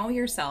yours. The know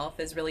yourself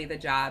is really the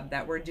job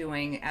that we're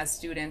doing as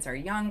students are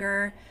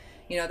younger.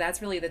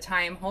 That's really the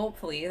time,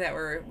 hopefully, that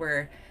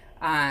we're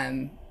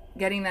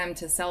getting them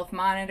to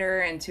self-monitor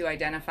and to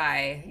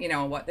identify,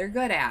 what they're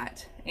good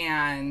at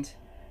and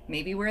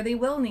maybe where they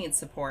will need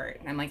support.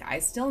 And I'm like, I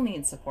still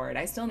need support.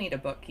 I still need a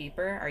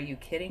bookkeeper. Are you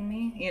kidding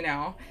me?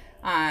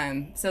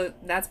 So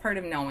that's part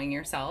of knowing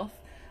yourself.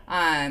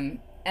 And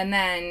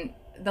then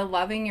the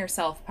loving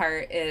yourself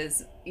part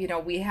is,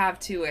 we have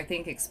to, I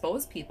think,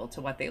 expose people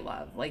to what they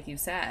love. Like you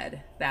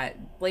said,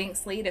 that blank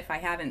slate, if I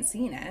haven't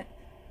seen it.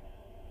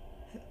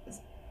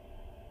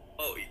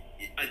 Oh,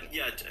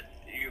 yeah.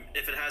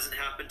 If it hasn't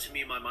happened to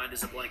me, my mind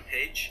is a blank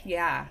page.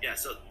 Yeah. Yeah.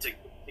 So to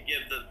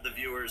give the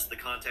viewers the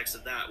context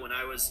of that, when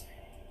I was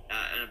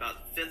in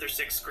about 5th or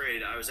 6th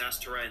grade, I was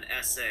asked to write an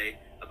essay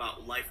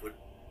about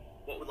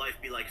what would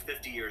life be like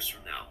 50 years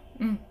from now.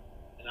 Mm.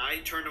 And I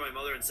turned to my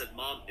mother and said,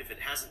 "Mom, if it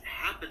hasn't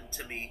happened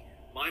to me,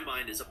 my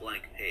mind is a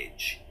blank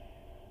page."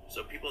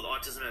 So people with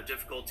autism have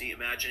difficulty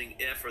imagining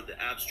if, or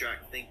the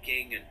abstract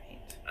thinking and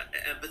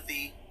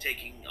empathy,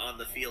 taking on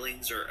the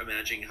feelings or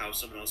imagining how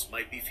someone else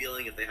might be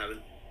feeling if they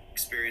haven't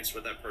experienced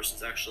what that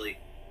person's actually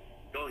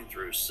going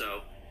through.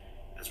 So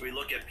as we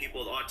look at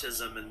people with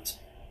autism, and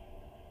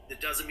it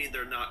doesn't mean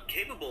they're not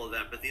capable of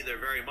empathy, they're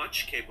very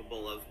much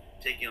capable of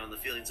taking on the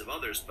feelings of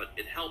others, but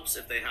it helps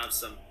if they have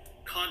some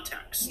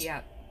context.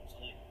 Yeah. So,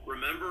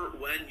 remember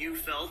when you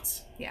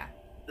felt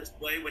this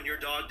way when your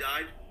dog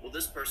died? Well,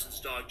 this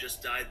person's dog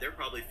just died. They're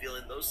probably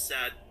feeling those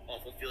sad,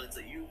 awful feelings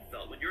that you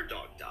felt when your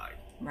dog died.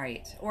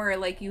 Right. Or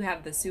like you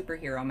have the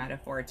superhero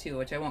metaphor too,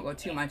 which I won't go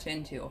too much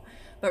into.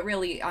 But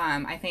really,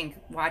 I think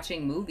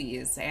watching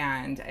movies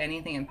and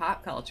anything in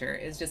pop culture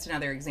is just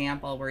another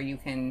example where you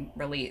can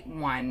relate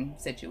one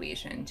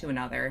situation to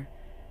another,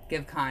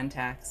 give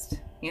context,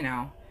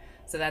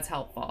 So that's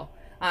helpful.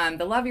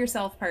 The love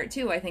yourself part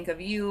too, I think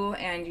of you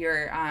and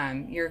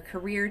your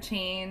career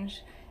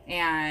change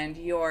and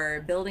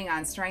your building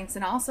on strengths,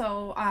 and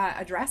also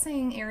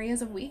addressing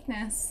areas of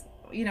weakness,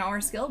 or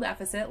skill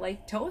deficit,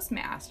 like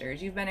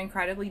Toastmasters. You've been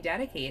incredibly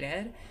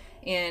dedicated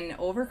in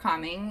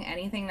overcoming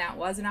anything that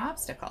was an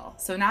obstacle.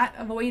 So not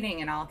avoiding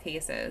in all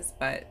cases,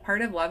 but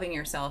part of loving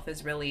yourself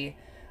is really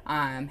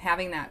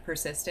having that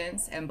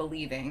persistence and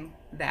believing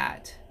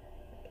that,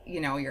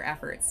 your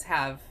efforts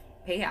have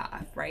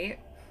payoff, right?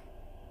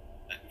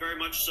 Very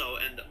much so.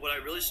 And what I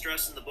really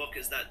stress in the book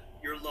is that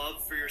your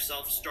love for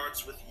yourself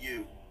starts with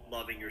you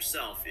loving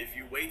yourself. If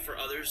you wait for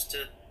others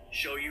to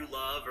show you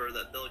love or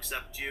that they'll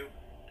accept you,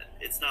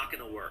 it's not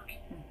going to work.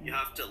 Mm-hmm. You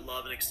have to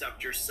love and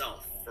accept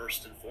yourself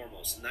first and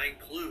foremost, and that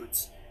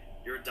includes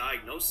your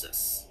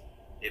diagnosis.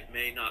 It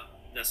may not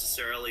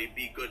necessarily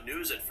be good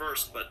news at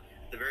first, but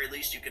at the very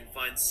least you can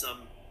find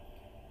some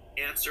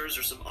answers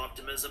or some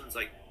optimism. It's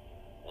like,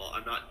 well,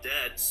 I'm not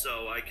dead,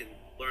 so I can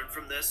learn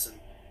from this. And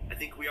I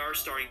think we are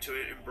starting to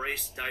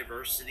embrace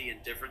diversity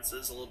and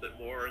differences a little bit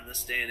more in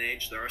this day and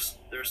age. There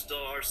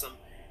still are some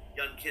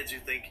young kids who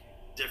think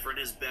different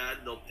is bad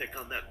and they'll pick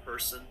on that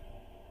person.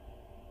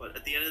 But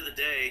at the end of the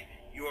day,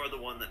 you are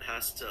the one that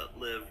has to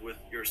live with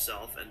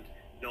yourself, and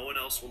no one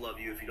else will love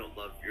you if you don't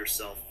love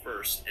yourself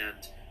first.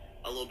 And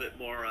a little bit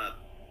more,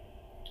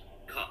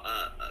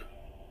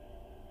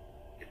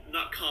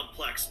 not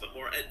complex, but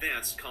more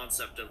advanced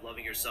concept of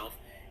loving yourself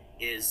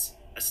is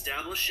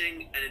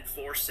establishing and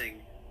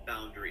enforcing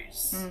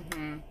boundaries.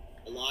 Mm-hmm.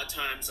 A lot of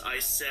times I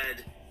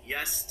said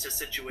yes to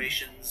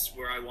situations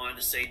where I wanted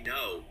to say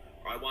no,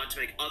 or I wanted to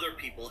make other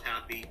people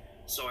happy,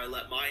 so I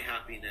let my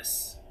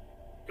happiness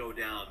go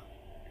down,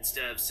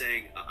 instead of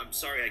saying, I'm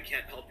sorry I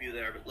can't help you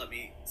there, but let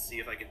me see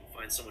if I can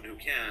find someone who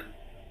can.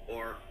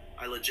 Or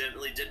I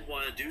legitimately didn't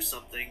want to do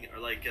something, or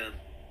like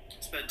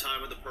spend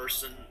time with a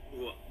person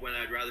when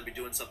I'd rather be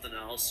doing something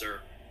else,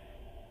 or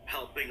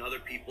helping other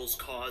people's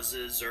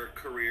causes or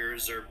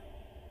careers or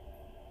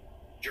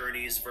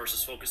journeys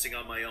versus focusing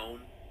on my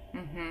own.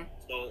 Mm-hmm.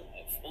 So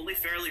only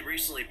fairly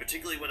recently,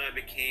 particularly when I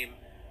became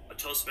a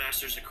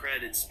Toastmasters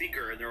accredited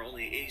speaker, and there are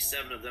only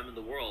 87 of them in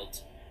the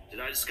world, did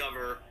I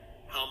discover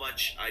how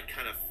much I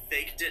kind of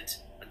faked it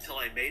until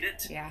I made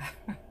it. Yeah.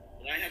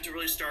 And I had to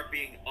really start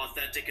being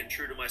authentic and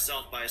true to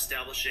myself by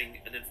establishing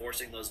and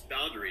enforcing those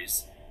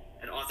boundaries.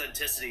 And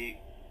authenticity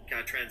kind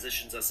of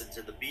transitions us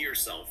into the be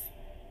yourself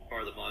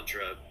part of the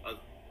mantra of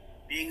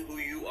being who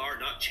you are,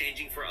 not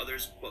changing for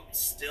others, but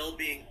still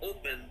being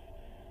open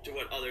to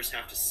what others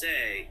have to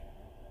say,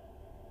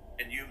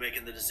 and you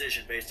making the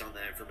decision based on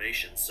that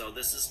information. So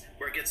this is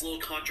where it gets a little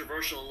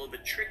controversial and a little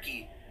bit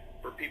tricky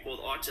for people with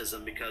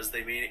autism, because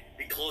they may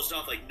be closed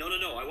off, like, no,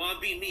 I want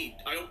to be me,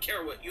 I don't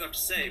care what you have to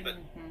say. But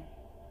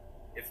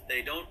if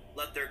they don't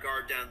let their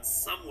guard down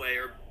some way,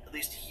 or at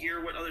least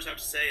hear what others have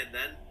to say and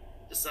then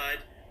decide,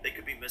 they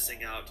could be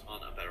missing out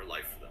on a better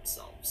life for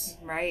themselves.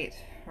 Right.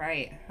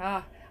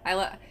 Oh,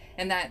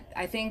 and that,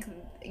 I think,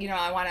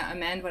 I want to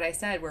amend what I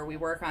said, where we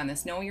work on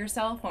this know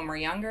yourself when we're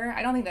younger.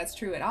 I don't think that's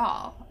true at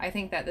all. I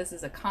think that this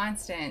is a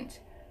constant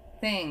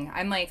thing.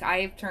 I'm like,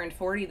 I've turned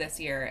 40 this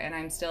year, and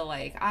I'm still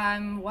like,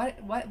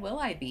 what will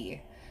I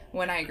be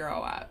when I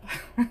grow up?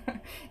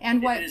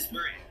 And what it is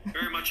very,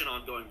 very much an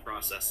ongoing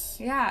process.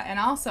 Yeah, and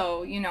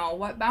also,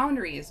 what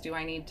boundaries do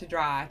I need to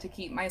draw to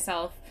keep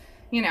myself,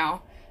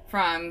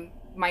 from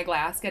my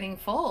glass getting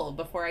full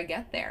before I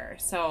get there.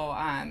 So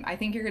I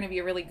think you're going to be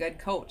a really good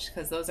coach,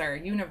 because those are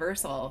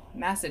universal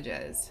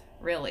messages,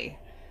 really.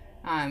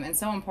 And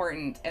so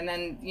important. And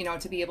then,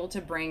 to be able to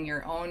bring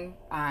your own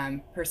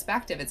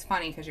perspective. It's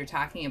funny because you're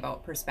talking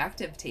about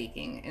perspective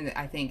taking, and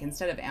I think,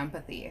 instead of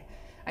empathy.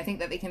 I think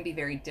that they can be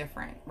very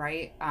different,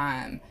 right?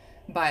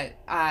 But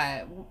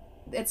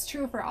it's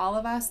true for all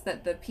of us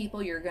that the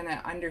people you're going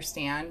to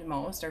understand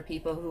most are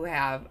people who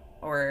have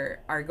or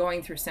are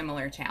going through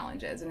similar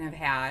challenges and have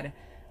had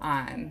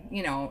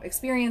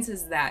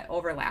experiences that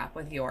overlap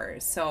with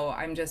yours. So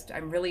I'm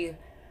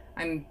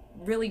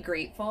really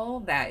grateful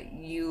that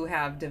you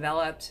have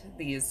developed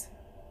these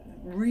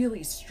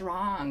really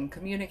strong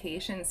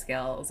communication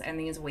skills and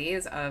these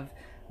ways of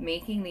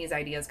making these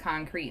ideas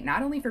concrete,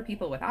 not only for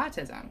people with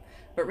autism,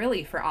 but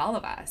really for all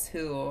of us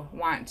who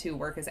want to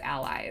work as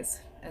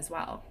allies as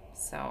well.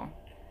 So,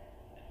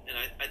 and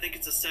I think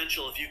it's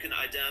essential if you can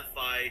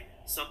identify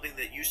something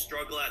that you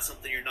struggle at,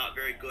 something you're not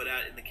very good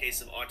at in the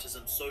case of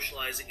autism,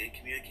 socializing and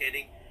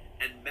communicating,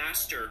 and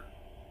master,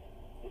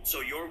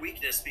 so your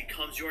weakness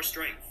becomes your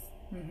strength.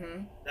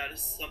 mm-hmm. That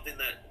is something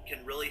that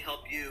can really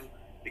help you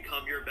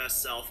become your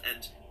best self.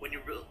 And when you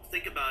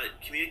think about it,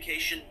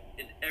 communication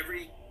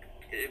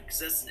it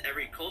exists in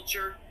every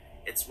culture.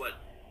 It's what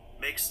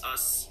makes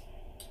us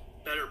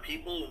better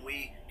people when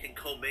we can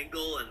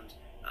commingle and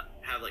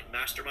have like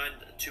mastermind,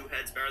 2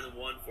 heads better than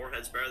 1, 4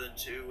 heads better than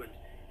 2, and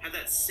have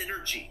that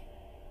synergy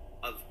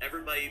of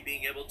everybody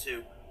being able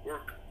to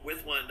work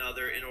with one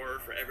another in order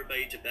for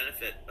everybody to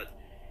benefit. But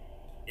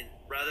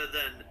rather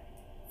than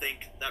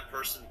think that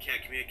person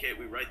can't communicate,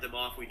 we write them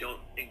off, we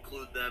don't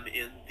include them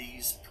in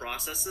these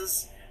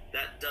processes,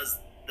 that does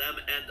them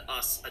and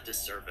us a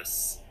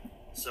disservice.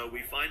 So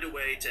we find a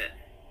way to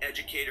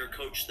educate or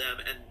coach them,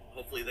 and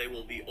hopefully they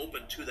will be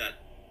open to that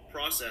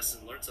process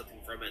and learn something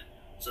from it,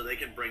 so they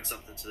can bring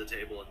something to the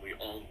table and we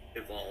all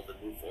evolve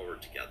and move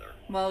forward together.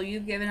 Well,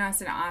 you've given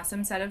us an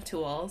awesome set of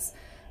tools.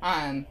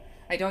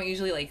 I don't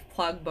usually like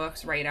plug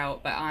books right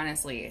out, but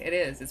honestly,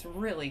 it's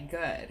really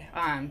good.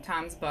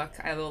 Tom's book,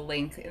 I will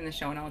link in the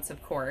show notes,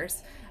 of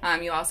course.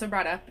 You also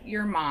brought up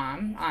your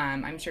mom.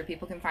 I'm sure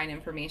people can find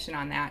information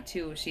on that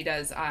too. She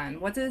does,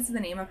 what is the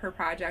name of her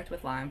project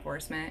with law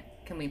enforcement?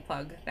 Can we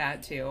plug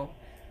that too?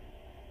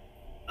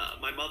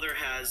 My mother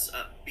has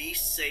Be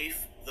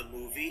Safe, the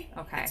movie.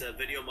 Okay. It's a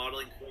video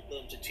modeling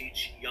curriculum to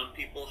teach young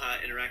people how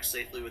to interact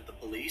safely with the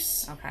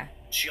police. Okay.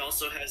 She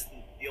also has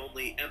the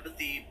only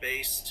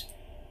empathy-based,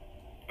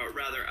 or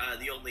rather,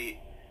 the only,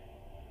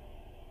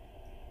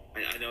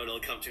 I know it'll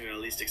come to me when I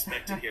least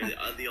expect it here,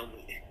 the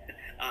only,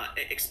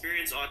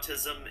 Experience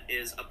Autism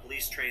is a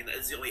police training, that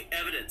is the only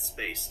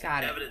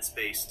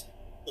evidence-based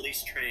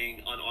police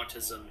training on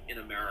autism in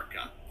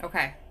America.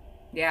 Okay.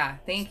 Yeah,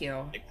 thank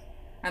you.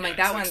 I'm like,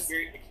 Yeah, that so one's...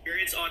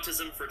 Experience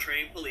Autism for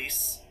training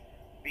police,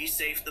 Be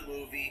Safe, the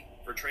movie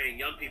for training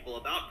young people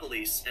about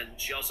police, and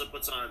she also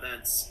puts on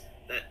events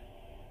that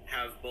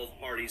have both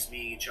parties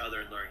meeting each other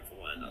and learning from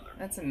one another.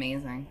 That's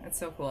amazing. That's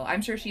so cool.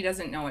 I'm sure she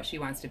doesn't know what she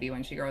wants to be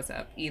when she grows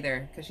up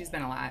either, because she's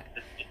been a lot.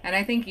 And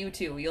I think you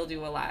too. You'll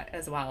do a lot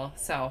as well.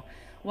 So,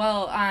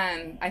 well,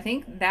 I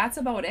think that's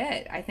about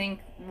it. I think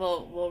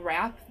we'll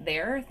wrap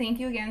there. Thank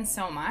you again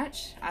so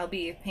much. I'll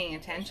be paying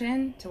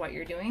attention to what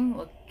you're doing.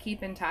 We'll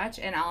keep in touch,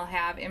 and I'll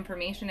have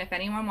information if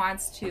anyone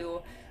wants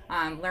to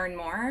learn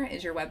more.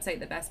 Is your website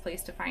the best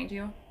place to find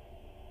you?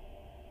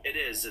 It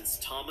is. It's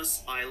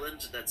Thomas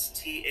Iland. That's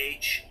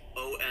ThomasIland.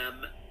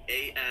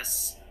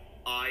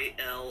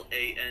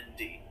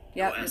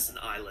 Yep. No S in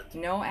Island.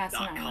 No S in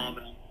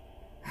Island.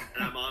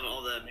 And I'm on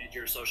all the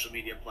major social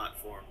media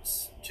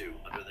platforms too,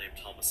 under the name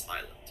Thomas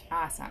Iland.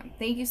 Awesome.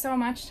 Thank you so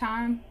much,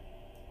 Tom.